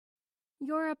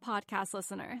You're a podcast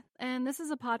listener, and this is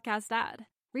a podcast ad.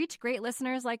 Reach great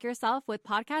listeners like yourself with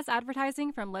podcast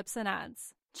advertising from Libsyn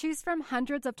Ads. Choose from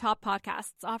hundreds of top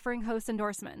podcasts offering host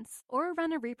endorsements, or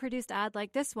run a reproduced ad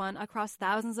like this one across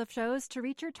thousands of shows to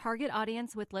reach your target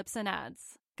audience with Libsyn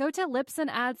Ads. Go to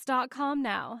libsynads.com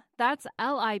now. That's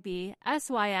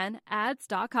LIBSYN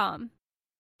ads.com.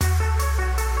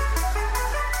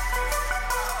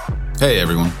 Hey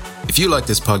everyone. If you like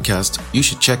this podcast, you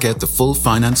should check out the full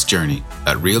finance journey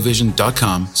at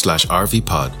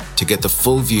realvision.com/RVPod to get the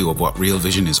full view of what Real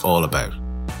Vision is all about.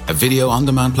 A video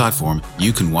on-demand platform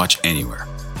you can watch anywhere.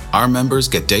 Our members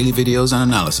get daily videos and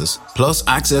analysis, plus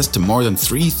access to more than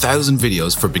 3,000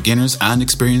 videos for beginners and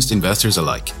experienced investors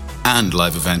alike, and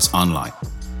live events online.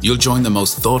 You'll join the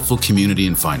most thoughtful community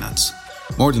in finance.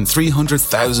 More than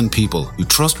 300,000 people who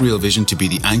trust Real Vision to be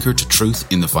the anchor to truth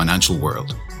in the financial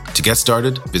world. To get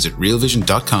started, visit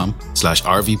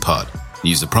realvision.com/RVPod and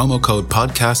use the promo code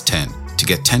podcast10 to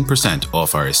get 10%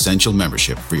 off our essential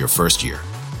membership for your first year.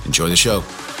 Enjoy the show.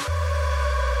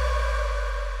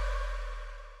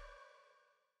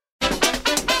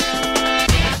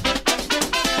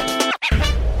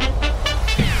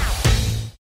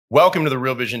 Welcome to the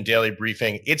Real Vision Daily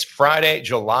Briefing. It's Friday,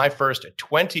 July 1st,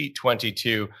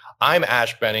 2022. I'm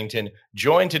Ash Bennington,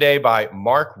 joined today by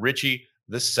Mark Ritchie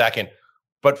II.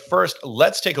 But first,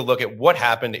 let's take a look at what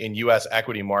happened in U.S.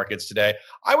 equity markets today.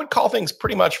 I would call things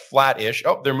pretty much flat-ish.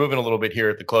 Oh, they're moving a little bit here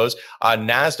at the close.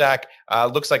 NASDAQ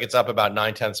looks like it's up about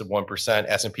 0.9%.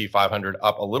 S&P 500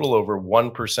 up a little over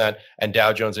 1%. And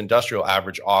Dow Jones Industrial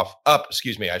Average a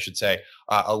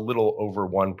little over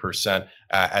 1%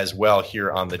 as well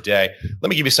here on the day. Let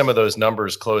me give you some of those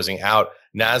numbers closing out.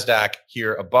 NASDAQ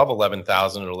here above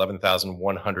 11,000 at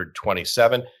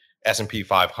 11,127. S&P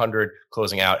 500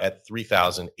 closing out at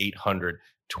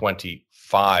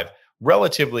 3,825.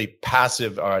 Relatively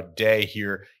passive day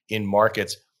here in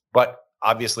markets, but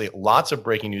obviously lots of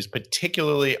breaking news,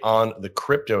 particularly on the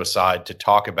crypto side to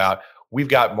talk about. We've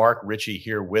got Mark Ritchie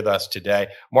here with us today.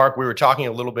 Mark, we were talking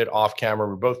a little bit off camera.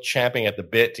 We're both champing at the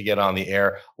bit to get on the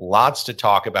air. Lots to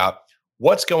talk about.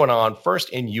 What's going on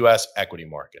first in U.S. equity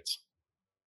markets?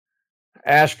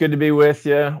 Ash, good to be with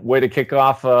you. Way to kick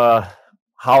off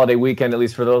holiday weekend, at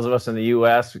least for those of us in the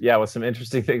U.S. Yeah, with some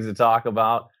interesting things to talk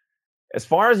about. As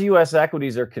far as U.S.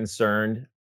 equities are concerned,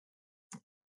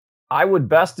 I would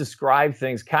best describe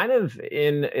things kind of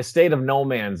in a state of no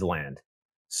man's land.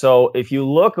 So if you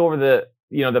look over the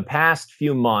past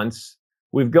few months,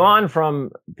 we've gone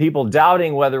from people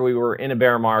doubting whether we were in a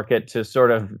bear market to sort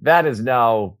of that is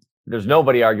now, there's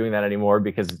nobody arguing that anymore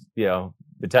because,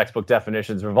 the textbook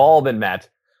definitions have all been met.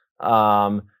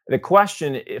 The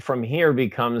question from here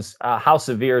becomes, how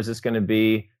severe is this going to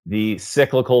be? The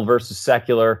cyclical versus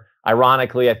secular.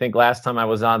 Ironically, I think last time I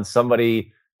was on,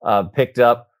 somebody picked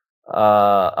up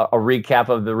a recap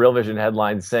of the Real Vision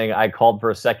headlines saying I called for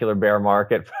a secular bear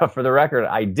market. For the record,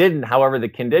 I didn't. However, the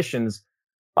conditions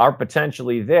are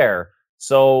potentially there.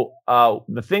 So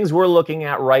the things we're looking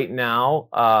at right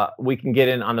now, we can get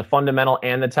in on the fundamental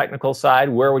and the technical side.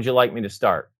 Where would you like me to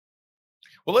start?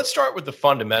 Well, let's start with the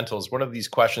fundamentals. One of these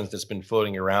questions that's been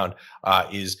floating around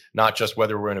is not just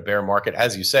whether we're in a bear market.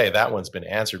 As you say, that one's been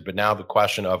answered. But now the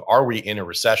question of, are we in a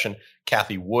recession?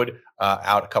 Cathie Wood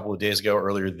out a couple of days ago,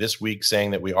 earlier this week, saying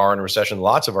that we are in a recession.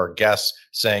 Lots of our guests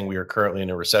saying we are currently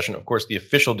in a recession. Of course, the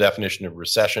official definition of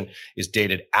recession is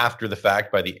dated after the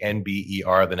fact by the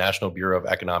NBER, the National Bureau of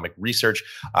Economic Research.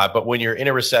 But when you're in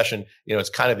a recession, it's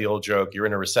kind of the old joke. You're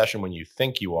in a recession when you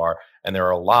think you are. And there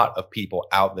are a lot of people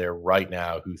out there right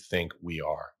now who think we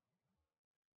are.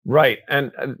 Right.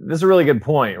 And this is a really good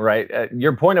point, right?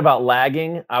 Your point about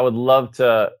lagging, I would love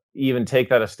to even take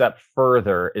that a step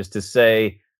further, is to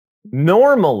say,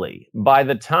 normally, by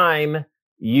the time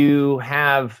you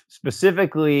have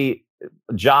specifically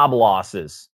job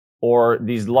losses or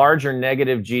these larger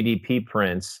negative GDP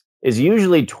prints, is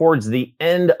usually towards the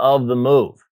end of the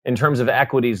move in terms of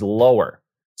equities lower.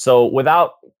 So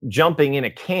without jumping in a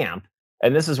camp,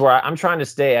 and this is where I'm trying to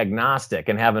stay agnostic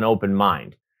and have an open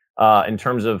mind in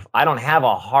terms of, I don't have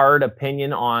a hard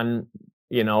opinion on,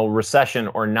 recession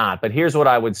or not. But here's what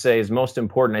I would say is most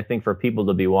important, I think, for people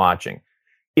to be watching.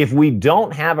 If we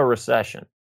don't have a recession,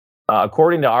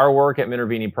 according to our work at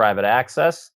Minervini Private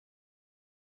Access,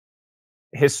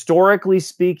 historically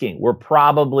speaking, we're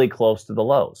probably close to the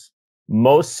lows.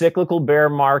 Most cyclical bear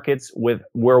markets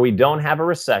where we don't have a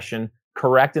recession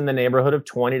correct in the neighborhood of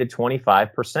 20 to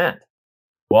 25%.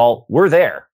 Well, we're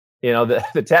there.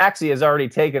 The taxi has already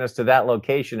taken us to that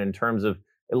location in terms of,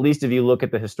 at least if you look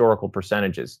at the historical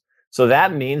percentages. So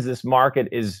that means this market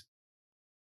is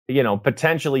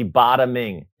potentially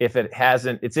bottoming if it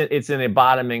hasn't. It's in a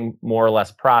bottoming more or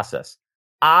less process.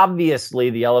 Obviously,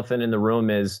 the elephant in the room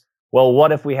is, well,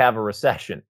 what if we have a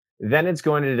recession? Then it's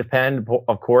going to depend,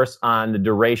 of course, on the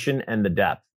duration and the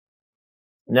depth.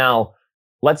 Now,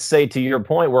 let's say, to your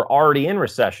point, we're already in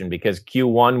recession because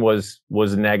Q1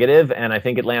 was negative, and I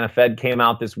think Atlanta Fed came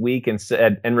out this week and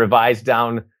said and revised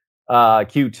down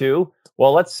Q2.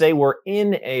 Well, let's say we're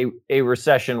in a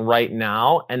recession right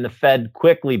now, and the Fed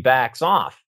quickly backs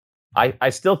off. I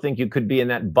still think you could be in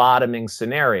that bottoming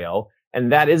scenario,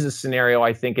 and that is a scenario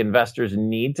I think investors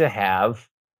need to have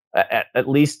at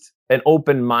least an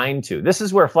open mind to. This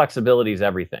is where flexibility is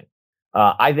everything.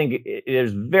 I think it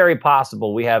is very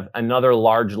possible we have another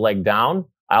large leg down.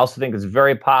 I also think it's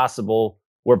very possible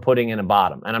we're putting in a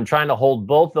bottom. And I'm trying to hold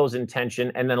both those in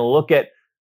tension and then look at,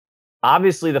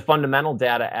 obviously, the fundamental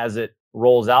data as it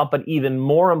rolls out, but even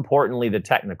more importantly, the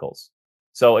technicals.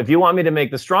 So if you want me to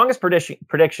make the strongest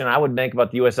prediction I would make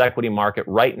about the U.S. equity market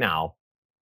right now,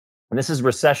 and this is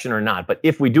recession or not, but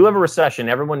if we do have a recession,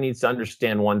 everyone needs to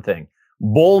understand one thing.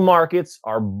 Bull markets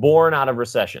are born out of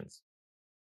recessions.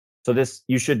 So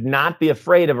you should not be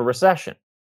afraid of a recession.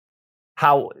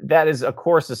 How that is, of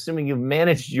course, assuming you've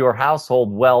managed your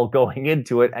household well going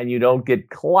into it and you don't get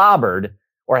clobbered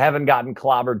or haven't gotten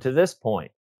clobbered to this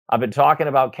point. I've been talking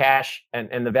about cash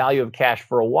and the value of cash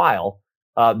for a while.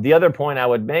 The other point I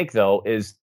would make, though,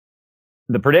 is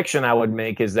the prediction I would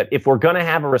make is that if we're going to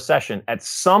have a recession, at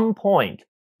some point,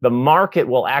 the market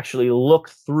will actually look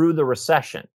through the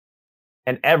recession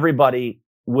and everybody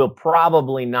will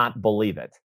probably not believe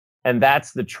it. And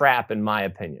that's the trap, in my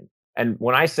opinion. And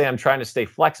when I say I'm trying to stay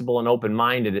flexible and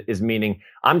open-minded, is meaning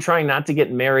I'm trying not to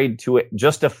get married to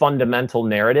just a fundamental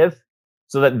narrative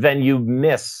so that then you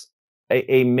miss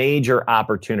a major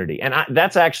opportunity. And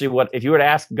that's actually what, if you were to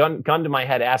ask, gun to my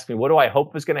head, ask me, what do I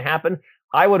hope is going to happen?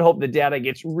 I would hope the data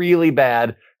gets really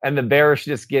bad and the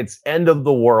bearishness gets end of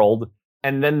the world.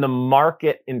 And then the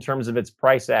market, in terms of its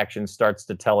price action, starts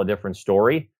to tell a different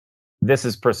story. This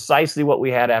is precisely what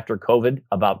we had after COVID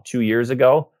about 2 years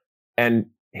ago. And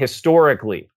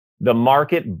historically, the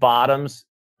market bottoms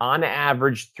on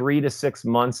average 3 to 6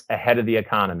 months ahead of the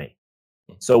economy.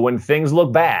 So when things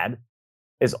look bad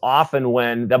is often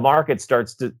when the market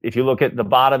starts to, if you look at the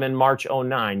bottom in March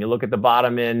 2009, you look at the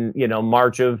bottom in,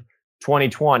 March of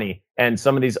 2020 and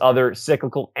some of these other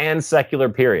cyclical and secular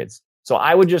periods. So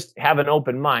I would just have an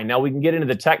open mind. Now we can get into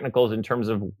the technicals in terms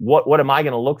of what am I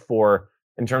going to look for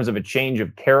in terms of a change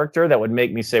of character that would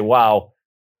make me say, wow,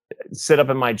 sit up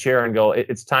in my chair and go,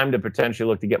 it's time to potentially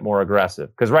look to get more aggressive.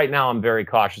 Because right now I'm very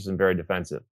cautious and very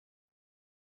defensive.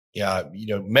 Yeah,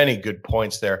 many good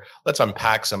points there. Let's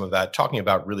unpack some of that. Talking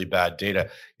about really bad data,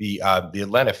 the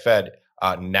Atlanta Fed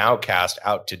nowcast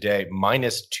out today,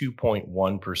 minus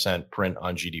 2.1% print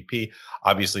on GDP.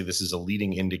 Obviously, this is a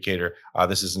leading indicator.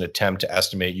 This is an attempt to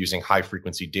estimate using high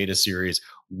frequency data series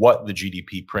what the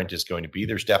GDP print is going to be.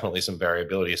 There's definitely some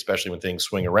variability, especially when things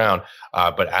swing around.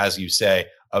 But as you say,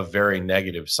 a very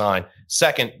negative sign.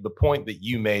 Second, the point that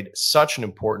you made, such an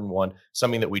important one,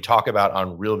 something that we talk about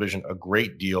on Real Vision a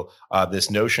great deal, this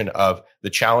notion of the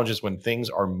challenges when things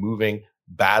are moving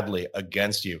badly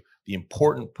against you. The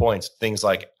important points, things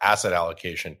like asset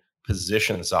allocation,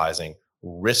 position sizing,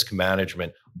 risk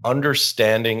management,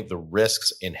 understanding the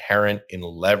risks inherent in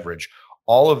leverage.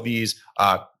 All of these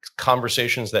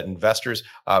conversations that investors,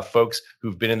 folks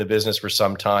who've been in the business for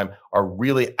some time, are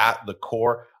really at the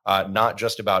core, not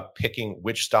just about picking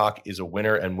which stock is a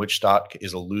winner and which stock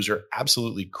is a loser.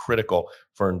 Absolutely critical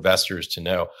for investors to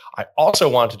know. I also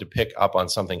wanted to pick up on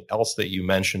something else that you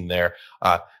mentioned there,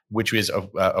 which is,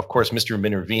 of course, Mr.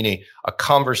 Minervini, a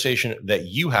conversation that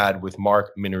you had with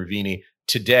Mark Minervini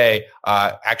today,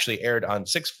 actually aired on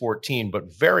 6/14,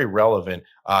 but very relevant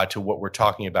to what we're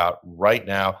talking about right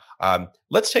now.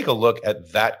 Let's take a look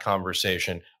at that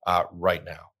conversation right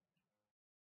now.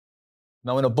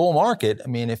 Now, in a bull market, I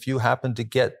mean, if you happen to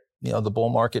get the bull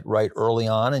market right early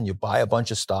on and you buy a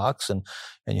bunch of stocks and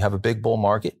you have a big bull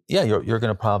market, yeah, you're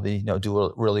going to probably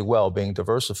do really well being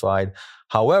diversified.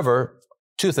 However,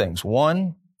 two things.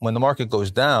 One, when the market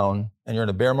goes down and you're in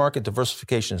a bear market,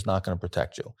 diversification is not going to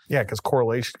protect you. Yeah, because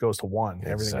correlation goes to 1.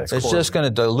 Everything it's just going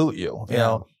to dilute you, you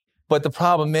know. But the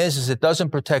problem is it doesn't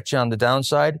protect you on the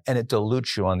downside and it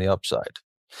dilutes you on the upside.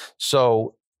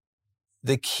 So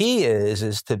the key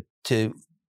is to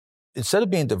instead of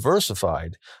being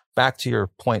diversified, back to your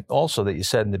point also that you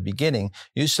said in the beginning,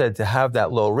 you said to have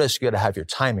that low risk, you got to have your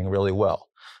timing really well.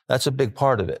 That's a big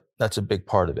part of it.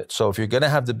 So if you're going to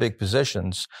have the big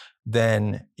positions,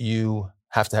 then you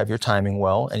have to have your timing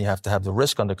well and you have to have the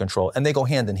risk under control. And they go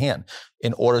hand in hand.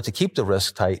 In order to keep the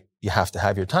risk tight, you have to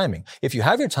have your timing. If you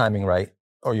have your timing right,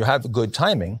 or you have good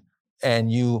timing,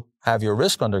 and you have your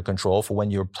risk under control for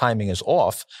when your timing is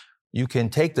off, you can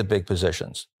take the big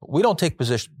positions. We don't take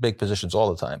big positions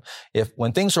all the time.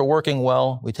 When things are working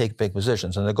well, we take big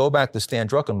positions. And to go back to Stan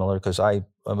Druckenmiller, because I'm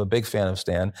a big fan of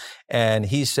Stan, and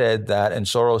he said that, and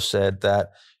Soros said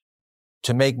that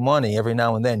to make money every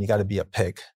now and then, you got to be a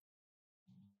pig.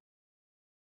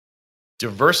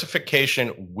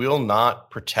 Diversification will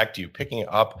not protect you. Picking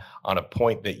up on a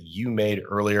point that you made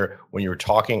earlier when you were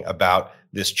talking about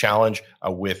this challenge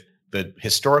with the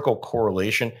historical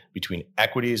correlation between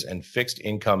equities and fixed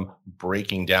income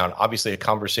breaking down. Obviously, a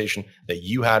conversation that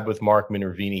you had with Mark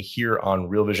Minervini here on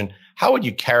Real Vision. How would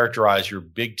you characterize your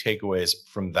big takeaways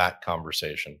from that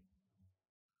conversation?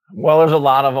 Well, there's a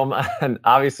lot of them, and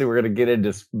obviously we're going to get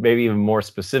into maybe even more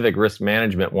specific risk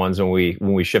management ones when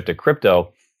we shift to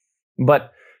crypto.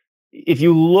 But if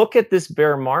you look at this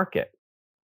bear market,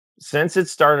 since it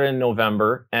started in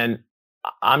November, and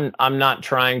I'm not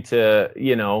trying to,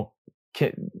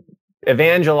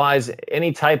 evangelize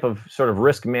any type of sort of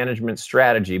risk management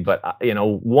strategy, but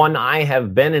one I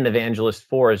have been an evangelist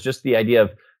for is just the idea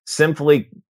of simply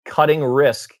cutting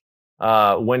risk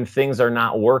when things are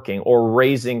not working, or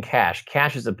raising cash.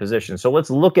 Cash is a position. So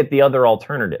let's look at the other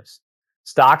alternatives.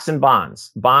 Stocks and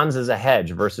bonds. Bonds is a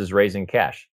hedge versus raising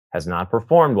cash. Has not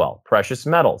performed well. Precious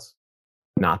metals,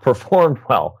 not performed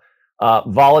well.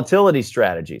 Volatility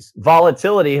strategies.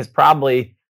 Volatility has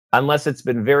probably, unless it's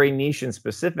been very niche and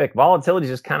specific, volatility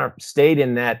just kind of stayed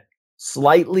in that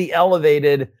slightly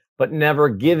elevated, but never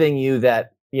giving you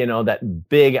that, that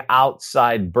big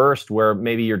outside burst where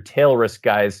maybe your tail risk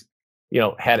guys,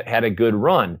 had a good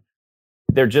run.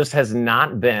 There just has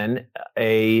not been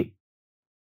there's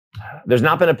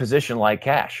not been a position like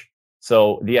cash.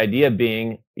 So the idea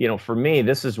being, for me,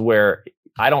 this is where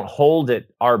I don't hold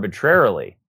it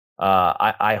arbitrarily.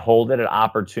 I hold it at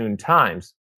opportune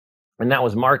times. And that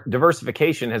was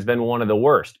diversification has been one of the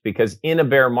worst, because in a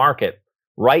bear market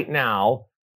right now,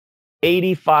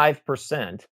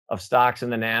 85% of stocks in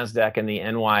the NASDAQ and the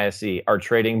NYSE are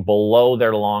trading below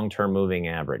their long-term moving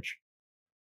average.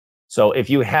 So if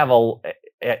you have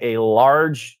a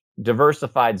large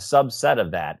diversified subset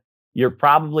of that, you're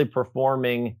probably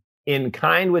performing in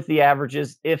kind with the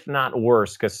averages, if not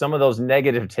worse, because some of those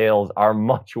negative tails are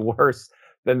much worse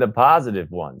than the positive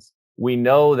ones. We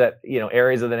know that,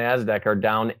 areas of the NASDAQ are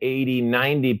down 80,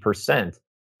 90%.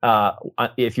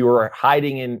 If you were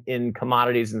hiding in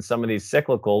commodities and some of these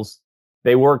cyclicals,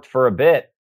 they worked for a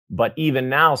bit, but even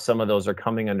now, some of those are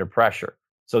coming under pressure.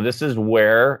 So this is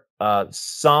where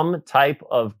some type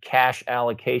of cash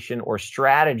allocation or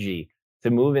strategy to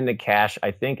move into cash,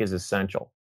 I think, is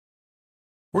essential.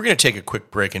 We're going to take a quick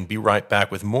break and be right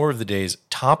back with more of the day's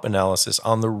top analysis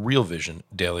on the Real Vision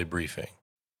Daily Briefing.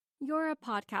 You're a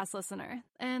podcast listener,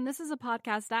 and this is a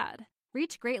podcast ad.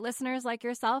 Reach great listeners like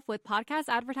yourself with podcast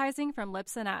advertising from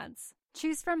Libsyn Ads.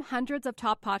 Choose from hundreds of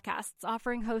top podcasts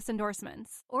offering host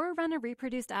endorsements, or run a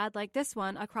reproduced ad like this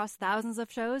one across thousands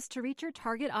of shows to reach your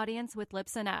target audience with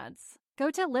Libsyn Ads.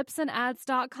 Go to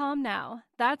libsynads.com now.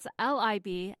 That's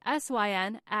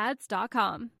LIBSYN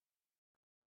ads.com.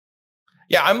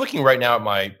 Yeah, I'm looking right now at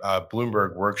my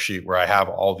Bloomberg worksheet where I have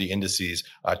all the indices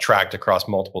tracked across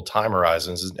multiple time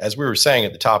horizons. As we were saying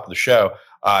at the top of the show,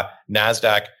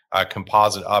 NASDAQ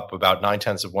composite up about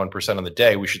 0.9% on the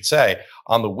day. We should say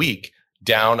on the week,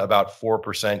 down about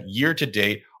 4%. Year to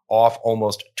date, off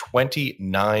almost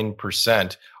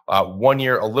 29%. 1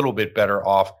 year, a little bit better,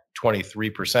 off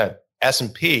 23%.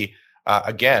 S&P,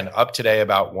 again, up today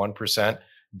about 1%.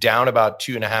 Down about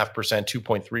 2.5%,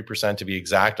 2.3% to be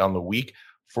exact on the week.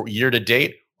 For year to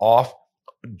date, off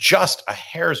just a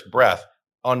hair's breadth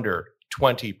under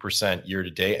 20% year to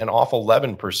date, and off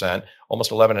 11%,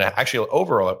 almost 11, actually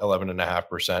over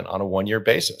 11.5% on a 1 year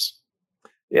basis.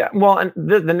 Yeah, well, and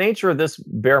the nature of this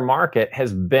bear market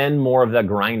has been more of the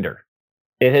grinder.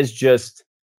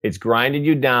 It's grinded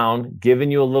you down,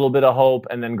 given you a little bit of hope,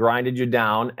 and then grinded you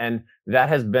down, and that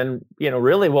has been,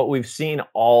 really what we've seen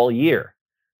all year.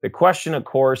 The question, of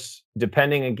course,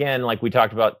 depending again, like we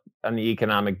talked about on the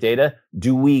economic data,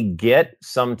 do we get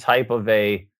some type of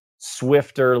a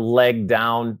swifter leg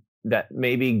down that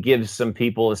maybe gives some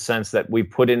people a sense that we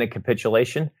put in a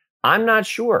capitulation? I'm not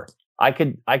sure. I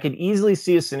could easily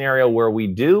see a scenario where we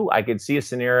do. I could see a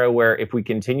scenario where if we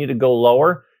continue to go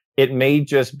lower, it may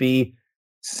just be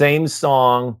same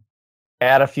song,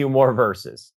 add a few more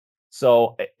verses.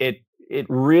 So it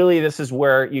really, this is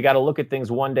where you got to look at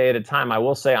things one day at a time. I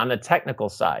will say on the technical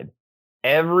side,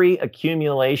 every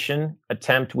accumulation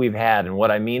attempt we've had, and what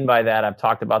I mean by that, I've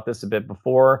talked about this a bit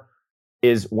before,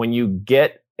 is when you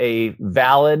get a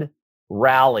valid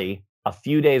rally a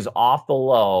few days off the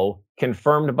low,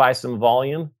 confirmed by some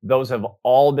volume, those have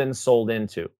all been sold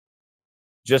into.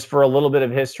 Just for a little bit of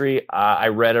history, I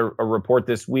read a report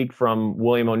this week from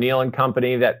William O'Neill and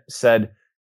Company that said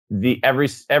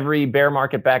every bear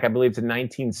market back, I believe, to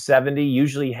 1970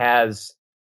 usually has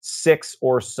 6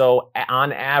 or so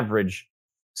on average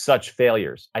such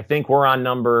failures. I think we're on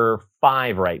number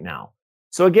 5 right now.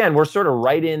 So again, we're sort of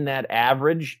right in that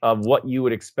average of what you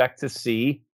would expect to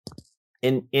see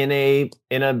in a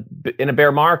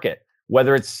bear market,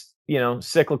 whether it's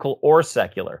cyclical or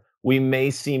secular. We may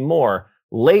see more.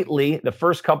 Lately, the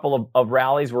first couple of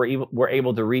rallies were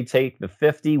able to retake the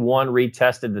 50. One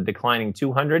retested the declining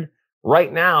 200.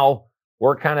 Right now, we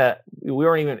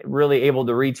weren't even really able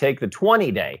to retake the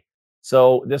 20-day.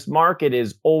 So this market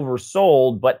is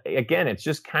oversold, but again, it's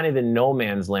just kind of in no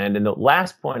man's land. And the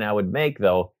last point I would make,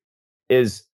 though,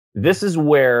 is this is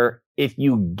where if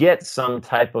you get some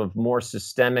type of more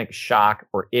systemic shock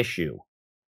or issue,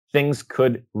 things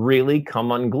could really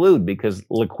come unglued because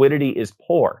liquidity is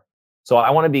poor. So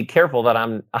I want to be careful that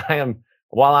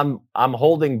while I'm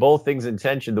holding both things in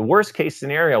tension, the worst case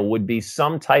scenario would be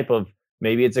some type of,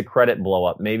 maybe it's a credit blow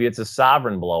up, maybe it's a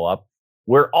sovereign blow up,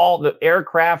 where all the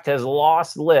aircraft has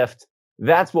lost lift.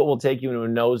 That's what will take you into a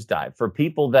nosedive. For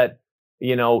people that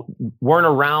weren't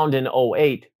around in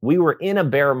 2008, we were in a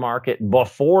bear market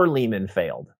before Lehman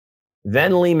failed.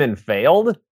 Then Lehman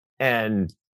failed,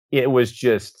 and it was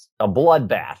just a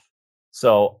bloodbath.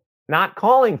 So not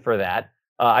calling for that.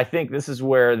 I think this is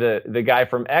where the guy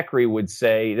from ECRI would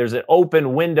say there's an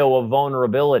open window of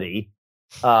vulnerability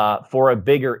for a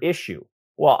bigger issue.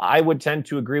 Well, I would tend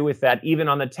to agree with that even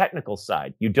on the technical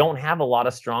side. You don't have a lot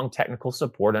of strong technical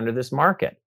support under this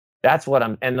market. That's what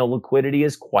and the liquidity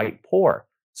is quite poor.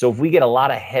 So if we get a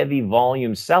lot of heavy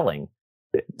volume selling,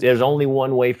 there's only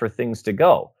one way for things to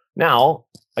go. Now,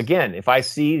 again, if I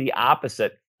see the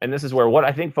opposite, and this is where what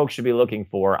I think folks should be looking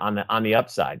for on the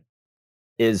upside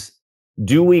is,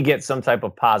 do we get some type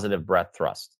of positive breadth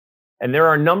thrust? And there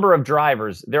are a number of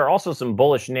drivers. There are also some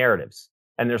bullish narratives,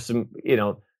 and there's some,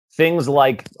 things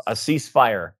like a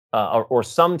ceasefire or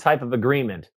some type of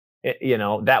agreement,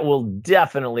 that will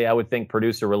definitely, I would think,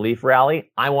 produce a relief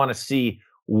rally. I want to see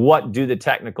what do the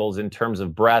technicals in terms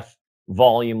of breadth,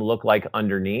 volume look like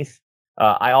underneath.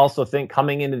 I also think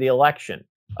coming into the election,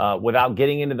 without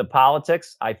getting into the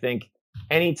politics, I think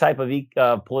any type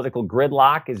of political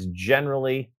gridlock is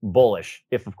generally bullish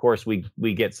if, of course,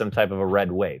 we get some type of a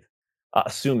red wave,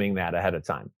 assuming that ahead of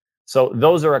time. So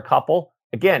those are a couple.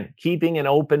 Again, keeping an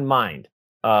open mind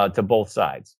to both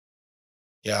sides.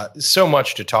 Yeah, so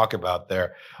much to talk about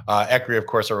there. ECRI, of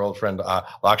course, our old friend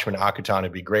Lakshman Akutan,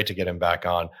 it'd be great to get him back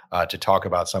on to talk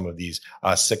about some of these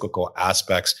cyclical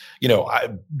aspects.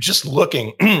 Just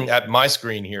looking at my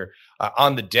screen here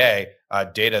on the day,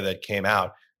 data that came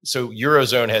out. So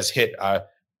Eurozone has hit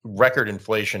record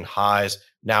inflation highs,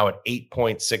 now at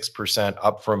 8.6%,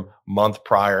 up from month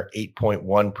prior,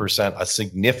 8.1%, a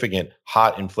significant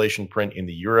hot inflation print in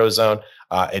the Eurozone.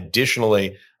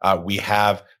 Additionally, we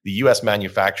have the U.S.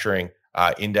 manufacturing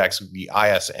index, the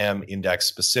ISM index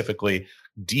specifically,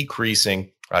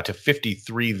 decreasing to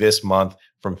 53 this month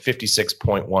from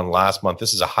 56.1 last month.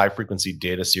 This is a high frequency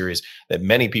data series that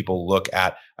many people look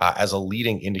at as a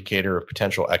leading indicator of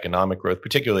potential economic growth.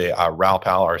 Particularly Raoul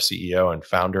Pal, our CEO and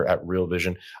founder at Real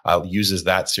Vision, uses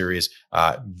that series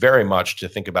very much to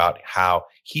think about how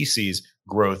he sees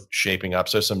growth shaping up.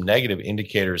 So some negative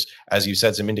indicators, as you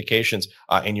said, some indications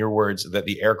in your words that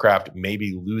the aircraft may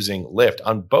be losing lift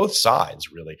on both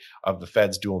sides, really, of the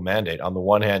Fed's dual mandate. On the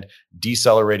one hand,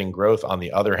 decelerating growth. On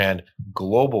the other hand,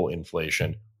 global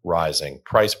inflation rising,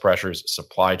 price pressures,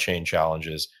 supply chain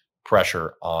challenges,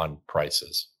 pressure on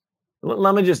prices.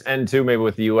 Let me just end too, maybe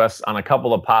with the U.S. on a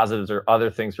couple of positives or other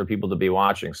things for people to be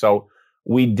watching. So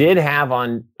we did have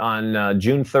on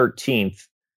June 13th,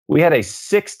 we had a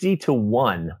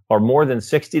 60-1 or more than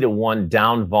 60-1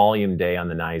 down volume day on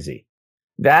the NYSE.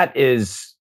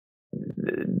 That's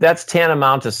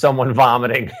tantamount to someone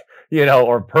vomiting,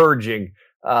 or purging,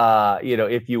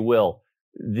 if you will.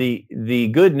 The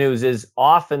good news is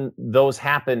often those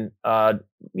happen,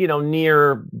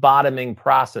 near bottoming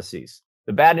processes.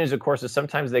 The bad news, of course, is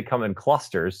sometimes they come in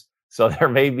clusters. So there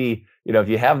may be, if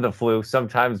you have the flu,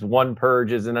 sometimes one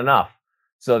purge isn't enough.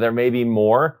 So there may be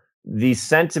more. The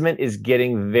sentiment is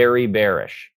getting very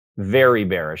bearish, very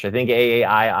bearish. I think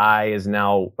AAII is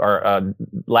now,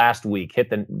 last week,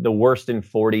 hit the worst in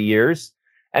 40 years.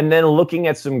 And then looking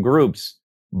at some groups,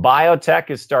 biotech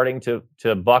is starting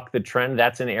to buck the trend.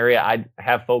 That's an area I'd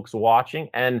have folks watching.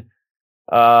 And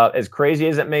as crazy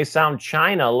as it may sound,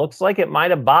 China looks like it might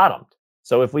have bottomed.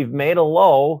 So if we've made a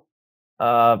low,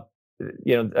 a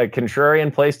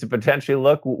contrarian place to potentially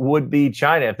look would be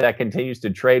China if that continues to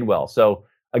trade well. So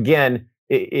again,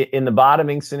 in the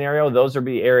bottoming scenario, those would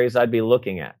be areas I'd be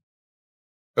looking at.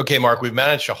 Okay, Mark, we've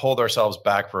managed to hold ourselves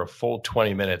back for a full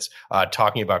 20 minutes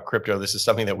talking about crypto. This is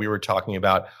something that we were talking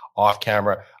about off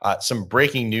camera. Some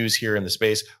breaking news here in the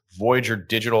space. Voyager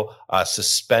Digital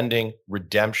suspending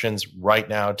redemptions right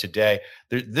now today.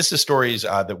 This is stories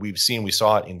that we've seen. We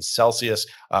saw it in Celsius,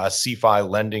 a CeFi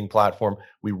lending platform.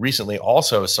 We recently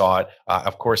also saw it,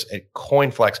 of course, at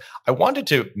CoinFlex. I wanted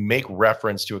to make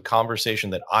reference to a conversation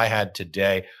that I had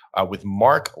today with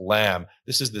Mark Lamb.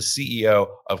 This is the CEO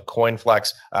of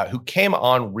CoinFlex, who came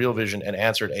on Real Vision and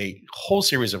answered a whole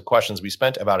series of questions. We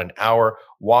spent about an hour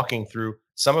walking through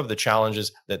some of the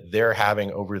challenges that they're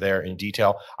having over there in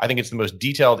detail. I think it's the most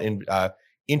detailed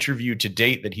interview to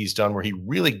date that he's done, where he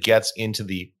really gets into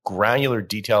the granular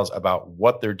details about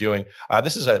what they're doing.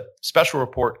 This is a special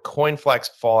report, CoinFlex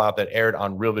Fallout, that aired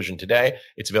on Real Vision today.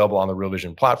 It's available on the Real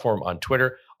Vision platform, on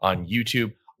Twitter, on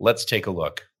YouTube. Let's take a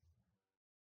look.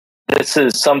 This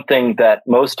is something that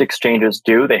most exchanges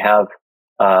do. They have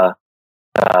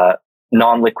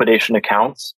non-liquidation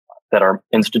accounts that are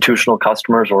institutional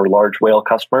customers or large whale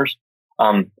customers.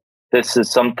 This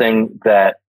is something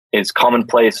that is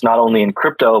commonplace not only in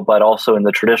crypto, but also in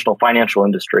the traditional financial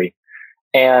industry.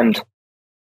 And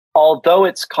although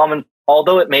it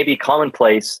may be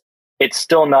commonplace, it's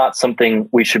still not something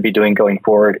we should be doing going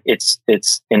forward. It's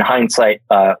in hindsight,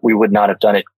 we would not have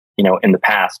done it, in the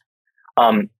past.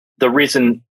 The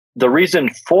reason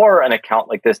for an account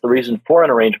like this, the reason for an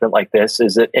arrangement like this,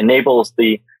 is it enables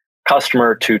the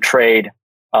customer to trade,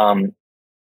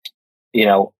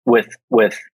 with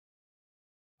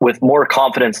more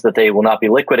confidence that they will not be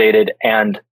liquidated,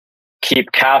 and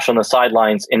keep cash on the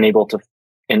sidelines, in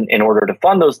order to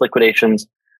fund those liquidations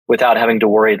without having to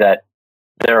worry that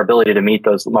their ability to meet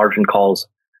those margin calls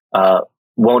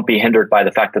won't be hindered by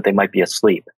the fact that they might be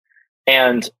asleep.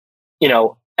 And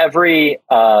every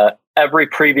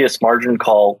previous margin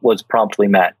call was promptly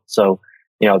met. So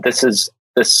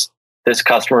this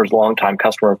customer is a longtime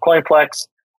customer of CoinFlex.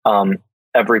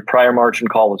 Every prior margin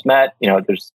call was met.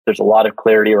 There's a lot of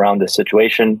clarity around this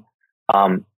situation.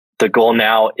 The goal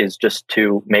now is just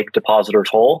to make depositors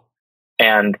whole,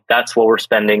 and that's what we're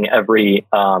spending every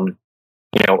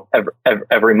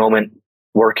moment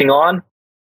working on.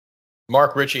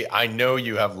 Mark Ritchie, I know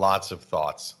you have lots of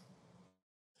thoughts.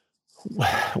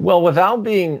 Well, without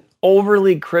being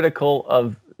overly critical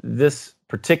of this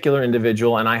particular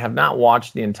individual, and I have not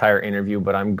watched the entire interview,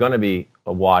 but I'm going to be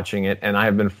watching it, and I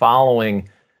have been following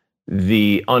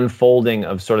the unfolding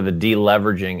of sort of the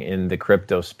deleveraging in the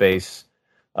crypto space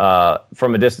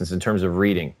from a distance in terms of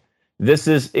reading. This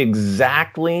is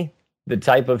exactly the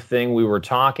type of thing we were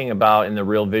talking about in the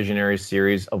Real Visionary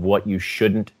series of what you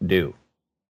shouldn't do.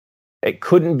 It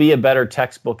couldn't be a better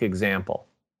textbook example.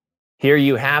 Here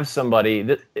you have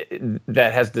somebody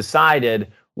that has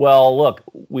decided, well, look,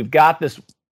 we've got this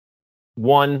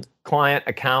one client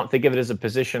account. Think of it as a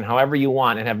position, however you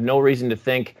want, and have no reason to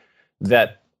think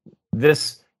that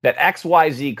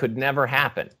XYZ could never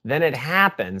happen. Then it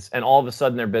happens, and all of a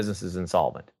sudden their business is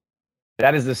insolvent.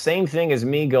 That is the same thing as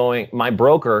me my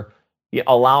broker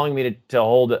allowing me to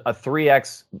hold a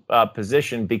 3x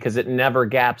position because it never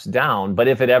gaps down. But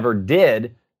if it ever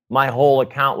did, my whole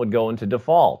account would go into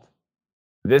default.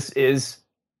 This is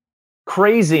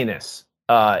craziness,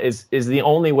 is the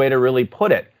only way to really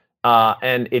put it.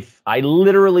 And if I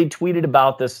literally tweeted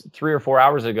about this 3 or 4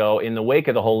 hours ago in the wake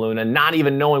of the whole Luna, not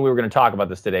even knowing we were going to talk about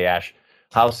this today, Ash,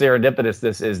 how serendipitous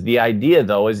this is. The idea,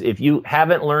 though, is if you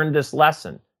haven't learned this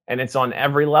lesson, and it's on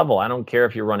every level, I don't care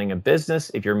if you're running a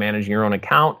business, if you're managing your own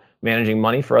account, managing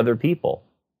money for other people,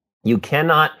 you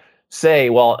cannot say,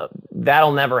 well,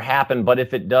 that'll never happen, but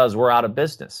if it does, we're out of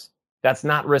business. That's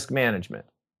not risk management.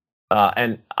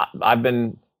 And I've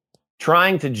been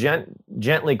trying to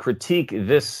gently critique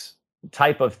this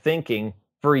type of thinking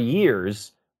for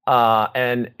years.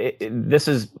 And this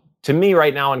is, to me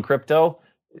right now in crypto,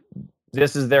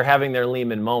 they're having their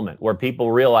Lehman moment, where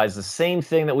people realize the same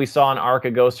thing that we saw in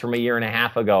Archegos from a year and a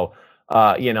half ago,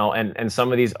 and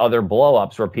some of these other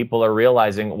blowups where people are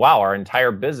realizing, wow, our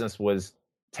entire business was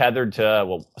tethered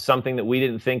to something that we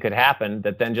didn't think could happen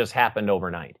that then just happened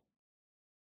overnight.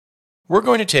 We're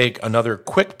going to take another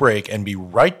quick break and be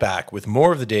right back with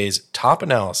more of the day's top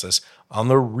analysis on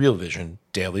the Real Vision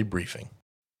Daily Briefing.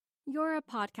 You're a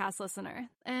podcast listener,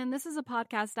 and this is a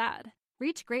podcast ad.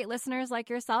 Reach great listeners like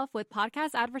yourself with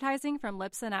podcast advertising from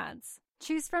Libsyn Ads.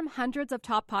 Choose from hundreds of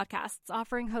top podcasts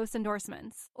offering host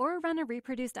endorsements, or run a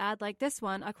reproduced ad like this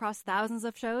one across thousands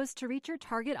of shows to reach your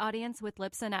target audience with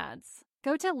Libsyn Ads.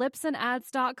 Go to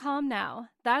libsynads.com now.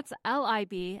 That's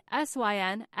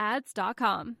LIBSYN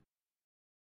ads.com.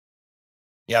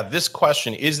 Yeah, this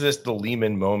question, is this the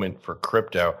Lehman moment for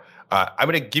crypto? I'm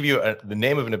going to give you the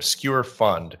name of an obscure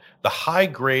fund, the High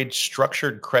Grade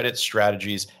Structured Credit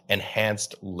Strategies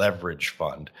Enhanced Leverage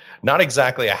Fund. Not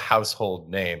exactly a household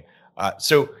name.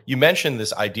 So you mentioned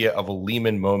this idea of a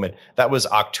Lehman moment. That was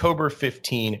October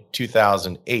 15,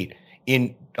 2008.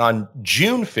 On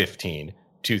June 15,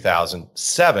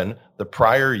 2007, the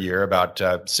prior year, about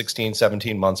 16,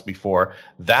 17 months before,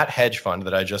 that hedge fund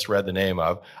that I just read the name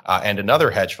of and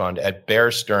another hedge fund at Bear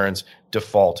Stearns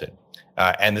defaulted.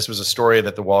 And this was a story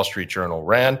that the Wall Street Journal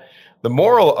ran. The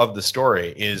moral of the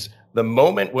story is the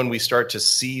moment when we start to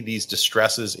see these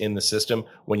distresses in the system,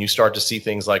 when you start to see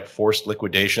things like forced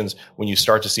liquidations, when you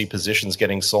start to see positions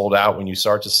getting sold out, when you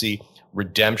start to see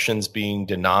redemptions being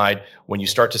denied, when you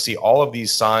start to see all of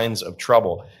these signs of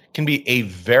trouble, can be a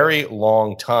very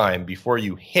long time before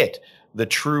you hit the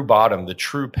true bottom, the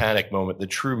true panic moment, the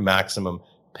true maximum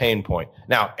pain point.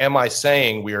 Now, am I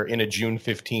saying we are in a June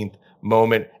 15th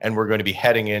moment and we're going to be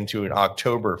heading into an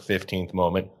October 15th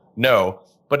moment? No,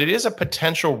 but it is a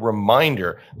potential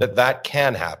reminder that that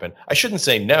can happen. I shouldn't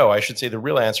say no. I should say the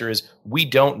real answer is we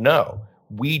don't know.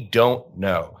 We don't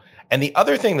know. And the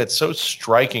other thing that's so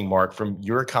striking, Mark, from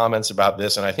your comments about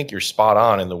this, and I think you're spot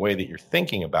on in the way that you're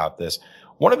thinking about this,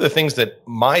 one of the things that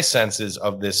my sense is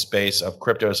of this space of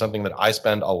crypto, something that I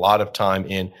spend a lot of time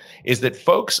in, is that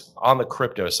folks on the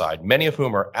crypto side, many of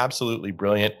whom are absolutely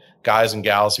brilliant, guys and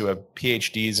gals who have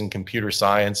PhDs in computer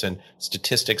science and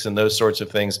statistics and those sorts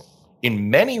of things,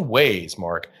 in many ways,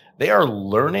 Mark, they are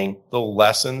learning the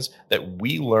lessons that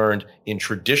we learned in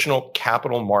traditional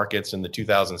capital markets in the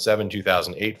 2007,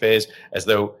 2008 phase, as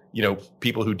though,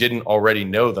 people who didn't already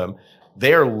know them.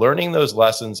 They are learning those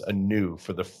lessons anew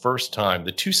for the first time.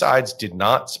 The two sides did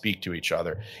not speak to each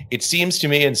other. It seems to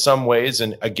me in some ways,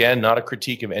 and again, not a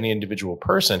critique of any individual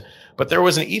person, but there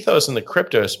was an ethos in the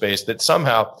crypto space that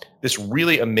somehow this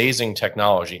really amazing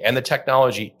technology, and the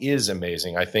technology is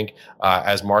amazing. I think,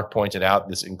 as Mark pointed out,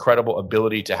 this incredible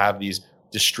ability to have these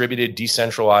distributed,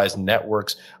 decentralized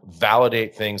networks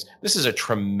validate things. This is a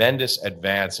tremendous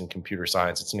advance in computer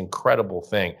science. It's an incredible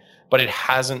thing, but it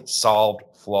hasn't solved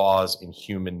flaws in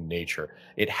human nature.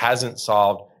 It hasn't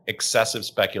solved excessive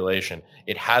speculation.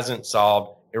 It hasn't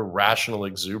solved irrational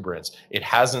exuberance. It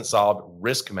hasn't solved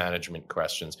risk management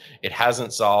questions. It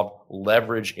hasn't solved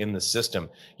leverage in the system.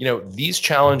 These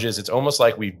challenges, it's almost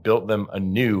like we've built them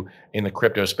anew in the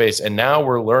crypto space. And now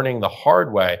we're learning the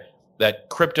hard way that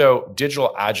crypto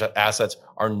digital assets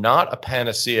are not a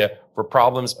panacea for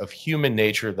problems of human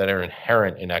nature that are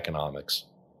inherent in economics.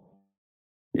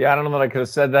 Yeah, I don't know that I could have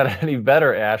said that any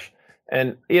better, Ash.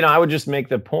 And, I would just make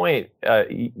the point,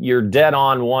 you're dead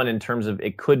on one in terms of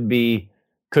it could be,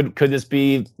 could this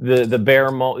be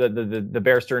the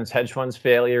Bear Stearns hedge funds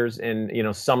failures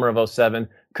in, summer of 2007?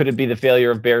 Could it be the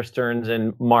failure of Bear Stearns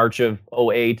in March of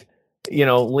 2008?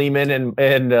 Lehman and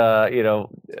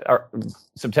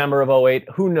September of 2008,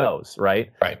 who knows,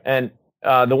 right? Right. And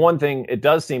the one thing it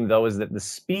does seem, though, is that the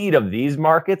speed of these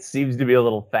markets seems to be a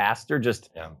little faster.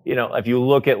 If you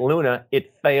look at Luna,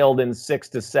 it failed in 6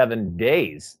 to 7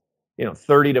 days.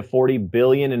 30 to 40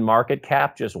 billion in market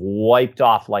cap just wiped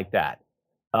off like that.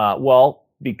 Well,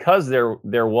 because there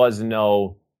was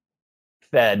no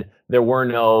Fed, there were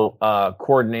no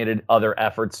coordinated other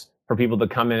efforts for people to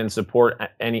come in and support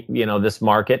this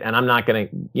market. And I'm not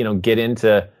going to, get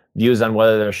into views on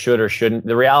whether there should or shouldn't.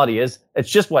 The reality is it's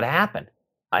just what happened.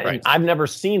 Right. I've never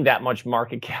seen that much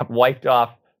market cap wiped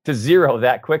off to zero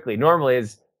that quickly. Normally,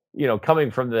 as coming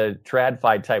from the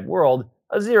TradFi type world,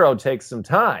 a zero takes some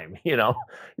time. You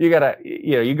gotta,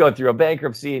 you go through a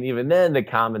bankruptcy, and even then the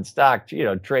common stock,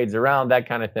 trades around, that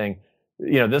kind of thing.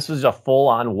 This was a full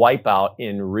on wipeout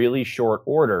in really short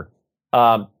order.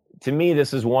 To me,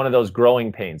 this is one of those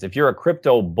growing pains. If you're a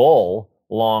crypto bull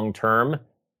long term,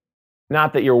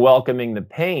 not that you're welcoming the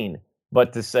pain,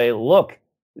 but to say, look,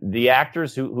 the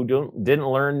actors who didn't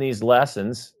learn these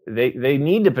lessons, they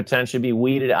need to potentially be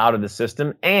weeded out of the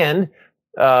system. And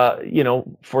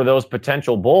for those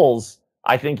potential bulls,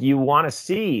 I think you want to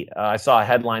see. I saw a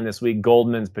headline this week: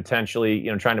 Goldman's potentially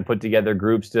trying to put together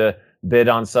groups to bid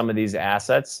on some of these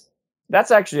assets.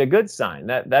 That's actually a good sign.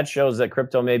 That shows that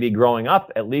crypto may be growing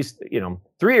up. At least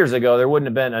 3 years ago, there wouldn't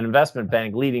have been an investment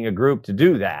bank leading a group to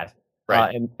do that.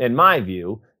 Right. In my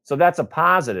view. So that's a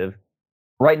positive.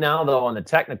 Right now, though, on the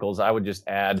technicals, I would just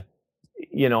add,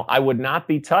 I would not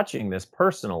be touching this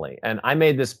personally. And I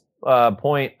made this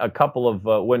point a couple of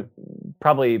when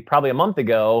probably a month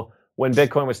ago when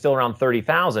Bitcoin was still around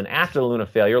 30,000 after the Luna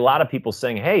failure. A lot of people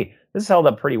saying, "Hey, this held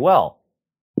up pretty well."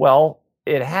 Well,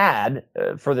 it had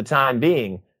for the time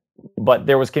being, but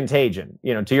there was contagion.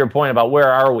 To your point about where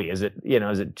are we? Is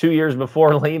it 2 years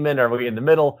before Lehman? Are we in the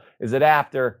middle? Is it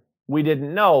after? We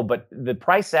didn't know, but the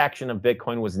price action of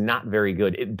Bitcoin was not very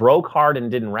good. It broke hard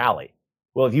and didn't rally.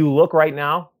 Well, if you look right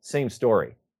now, same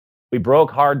story. We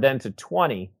broke hard then to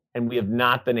 20, and we have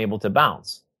not been able to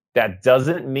bounce. That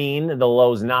doesn't mean the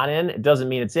low's not in. It doesn't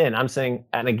mean it's in. I'm saying,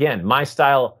 and again, my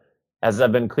style, as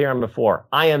I've been clear on before,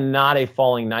 I am not a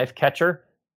falling knife catcher.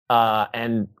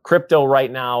 And crypto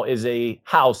right now is a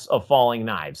house of falling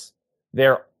knives.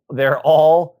 They're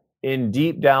all in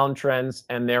deep downtrends,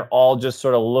 and they're all just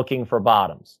sort of looking for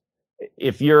bottoms.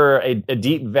 If you're a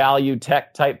deep value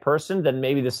tech type person, then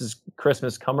maybe this is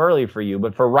Christmas come early for you.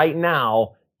 But for right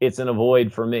now, it's an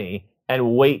avoid for me,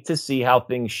 and wait to see how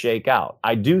things shake out.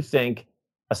 I do think,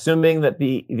 assuming that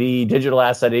the digital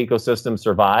asset ecosystem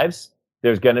survives,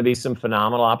 there's going to be some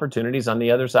phenomenal opportunities on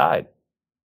the other side.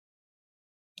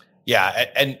 Yeah,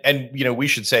 and we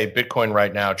should say Bitcoin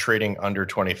right now trading under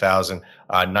 20,000,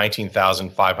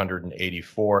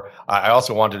 19,584. I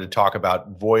also wanted to talk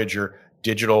about Voyager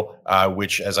Digital,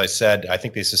 which, as I said, I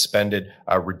think they suspended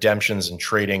redemptions and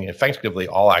trading, effectively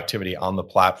all activity on the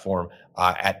platform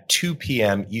at 2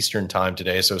 p.m. Eastern time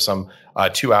today. So some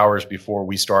 2 hours before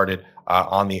we started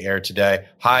on the air today.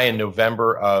 High in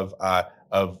November of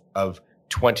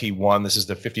 21. This is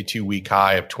the 52-week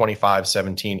high of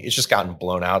 25.17. It's just gotten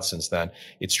blown out since then.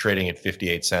 It's trading at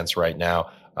 58 cents right now,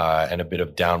 and a bit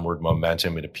of downward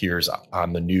momentum. It appears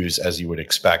on the news, as you would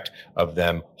expect, of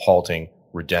them halting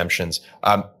redemptions.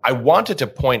 I wanted to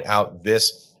point out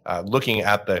this, looking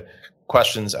at the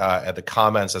questions, at the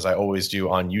comments, as I always do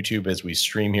on YouTube as we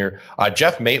stream here.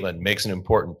 Jeff Maitland makes an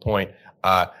important point.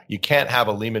 You can't have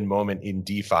a Lehman moment in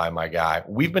DeFi, my guy.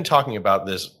 We've been talking about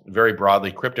this very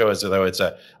broadly, crypto as though it's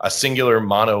a singular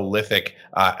monolithic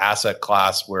asset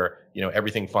class where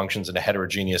everything functions in a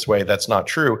heterogeneous way. That's not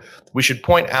true. We should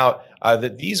point out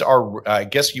that these are, I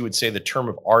guess you would say the term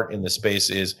of art in the space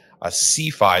is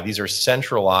CeFi. These are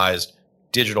centralized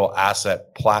digital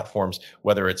asset platforms,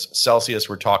 whether it's Celsius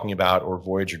we're talking about, or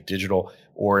Voyager Digital,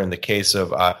 or in the case of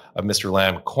Mr.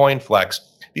 Lamb, CoinFlex.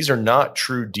 These are not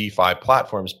true DeFi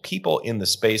platforms. People in the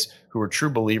space who are true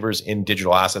believers in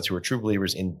digital assets, who are true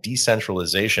believers in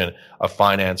decentralization of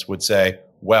finance would say,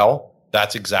 well,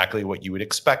 that's exactly what you would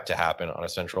expect to happen on a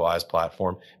centralized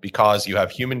platform, because you have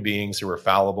human beings who are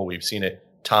fallible. We've seen it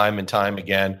time and time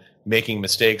again, making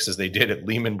mistakes, as they did at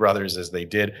Lehman Brothers, as they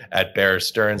did at Bear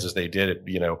Stearns, as they did at,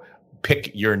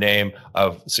 pick your name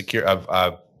of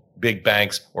big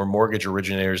banks or mortgage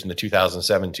originators in the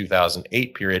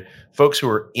 2007-2008 period. Folks who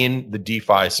are in the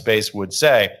DeFi space would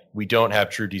say we don't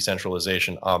have true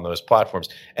decentralization on those platforms.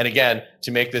 And again, to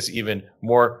make this even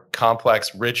more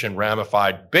complex, rich, and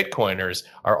ramified, Bitcoiners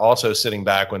are also sitting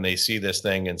back when they see this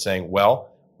thing and saying, well,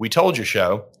 we told you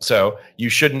so you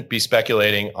shouldn't be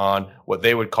speculating on what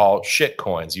they would call shit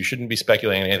coins. You shouldn't be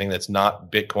speculating on anything that's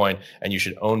not Bitcoin, and you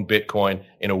should own Bitcoin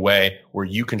in a way where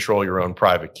you control your own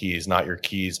private keys, not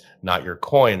your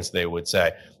coins, they would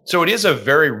say. So it is a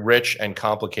very rich and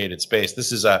complicated space.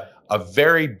 This is a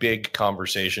very big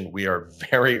conversation. We are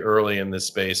very early in this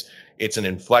space. It's an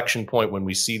inflection point when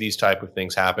we see these type of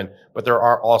things happen, but there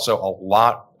are also a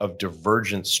lot of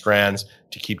divergent strands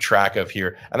to keep track of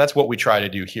here. And that's what we try to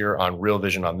do here on Real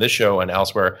Vision on this show and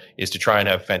elsewhere, is to try and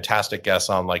have fantastic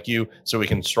guests on like you, so we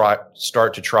can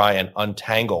start to try and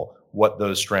untangle what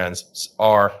those strands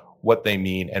are, what they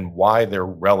mean, and why they're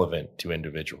relevant to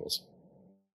individuals.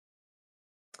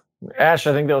 Ash,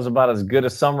 I think that was about as good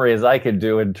a summary as I could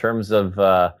do in terms of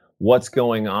what's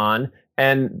going on.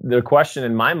 And the question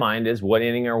in my mind is, what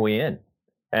inning are we in?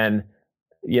 And,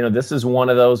 this is one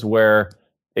of those where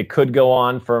it could go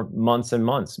on for months and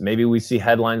months. Maybe we see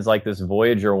headlines like this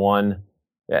Voyager one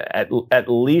at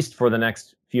least for the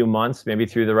next few months, maybe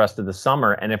through the rest of the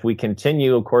summer. And if we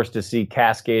continue, of course, to see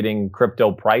cascading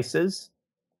crypto prices,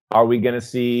 are we going to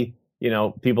see,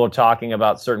 people are talking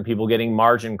about certain people getting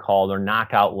margin called or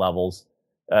knockout levels,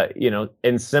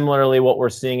 and similarly what we're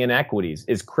seeing in equities.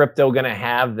 Is crypto going to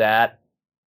have that,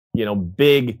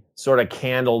 big sort of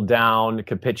candle down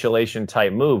capitulation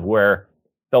type move where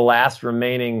the last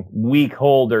remaining weak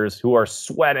holders who are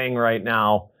sweating right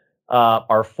now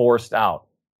are forced out?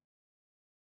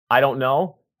 I don't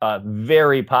know.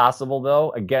 Very possible,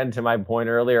 though. Again, to my point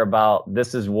earlier about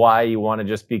this is why you want to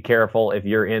just be careful if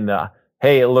you're in the,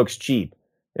 hey, it looks cheap.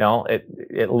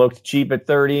 It looked cheap at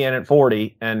 30 and at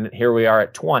 40, and here we are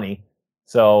at 20.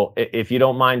 So if you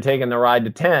don't mind taking the ride to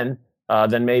 10,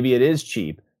 then maybe it is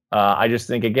cheap. I just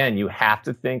think, again, you have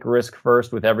to think risk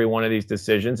first with every one of these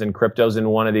decisions, and crypto's in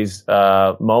one of these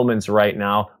moments right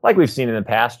now, like we've seen in the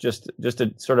past, just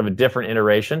a sort of a different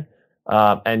iteration,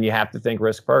 and you have to think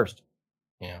risk first.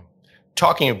 Yeah.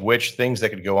 Talking of which, things that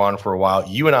could go on for a while,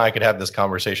 you and I could have this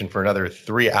conversation for another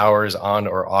 3 hours on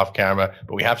or off camera,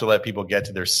 but we have to let people get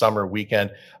to their summer weekend.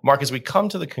 Mark, as we come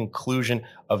to the conclusion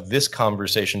of this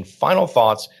conversation, final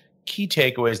thoughts, key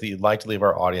takeaways that you'd like to leave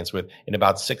our audience with in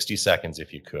about 60 seconds,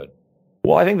 if you could.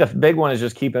 Well, I think the big one is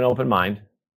just keep an open mind.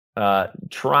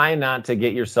 Try not to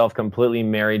get yourself completely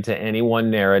married to any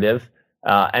one narrative,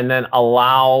 and then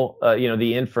allow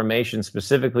the information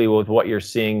specifically with what you're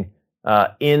seeing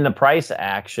in the price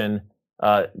action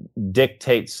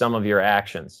dictate some of your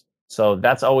actions. So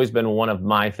that's always been one of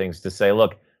my things to say,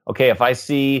 look, okay, if I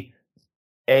see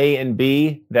A and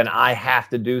B, then I have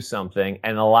to do something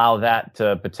and allow that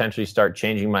to potentially start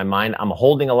changing my mind. I'm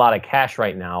holding a lot of cash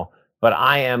right now, but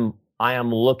I am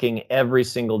looking every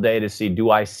single day to see,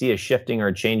 do I see a shifting or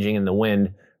a changing in the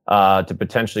wind to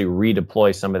potentially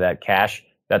redeploy some of that cash?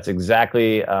 That's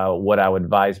exactly what I would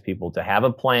advise people, to have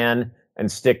a plan and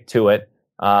stick to it.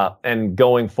 And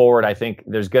going forward, I think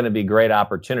there's going to be great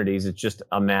opportunities. It's just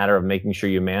a matter of making sure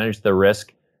you manage the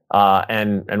risk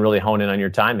and really hone in on your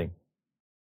timing.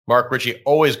 Mark Ritchie,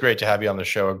 always great to have you on the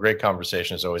show. A great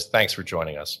conversation as always. Thanks for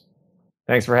joining us.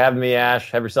 Thanks for having me, Ash.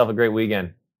 Have yourself a great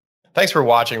weekend. Thanks for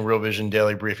watching Real Vision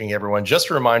Daily Briefing, everyone. Just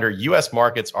a reminder, U.S.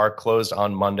 markets are closed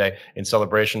on Monday in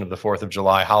celebration of the 4th of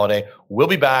July holiday. We'll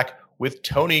be back with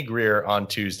Tony Greer on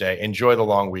Tuesday. Enjoy the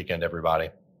long weekend, everybody.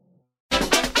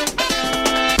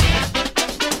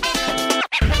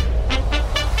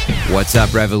 What's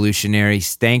up,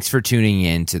 revolutionaries? Thanks for tuning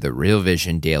in to the Real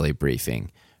Vision Daily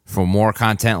Briefing. For more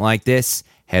content like this,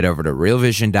 head over to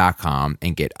realvision.com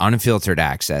and get unfiltered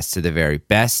access to the very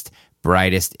best,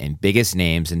 brightest, and biggest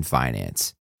names in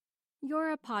finance.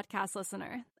 You're a podcast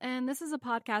listener, and this is a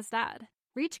podcast ad.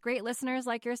 Reach great listeners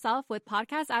like yourself with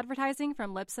podcast advertising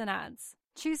from Libsyn Ads.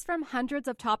 Choose from hundreds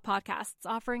of top podcasts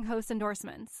offering host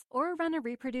endorsements, or run a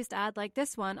reproduced ad like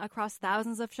this one across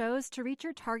thousands of shows to reach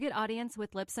your target audience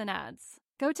with Libsyn Ads.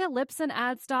 Go to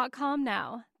libsynads.com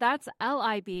now. That's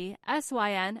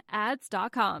LIBSYN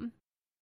ads.com.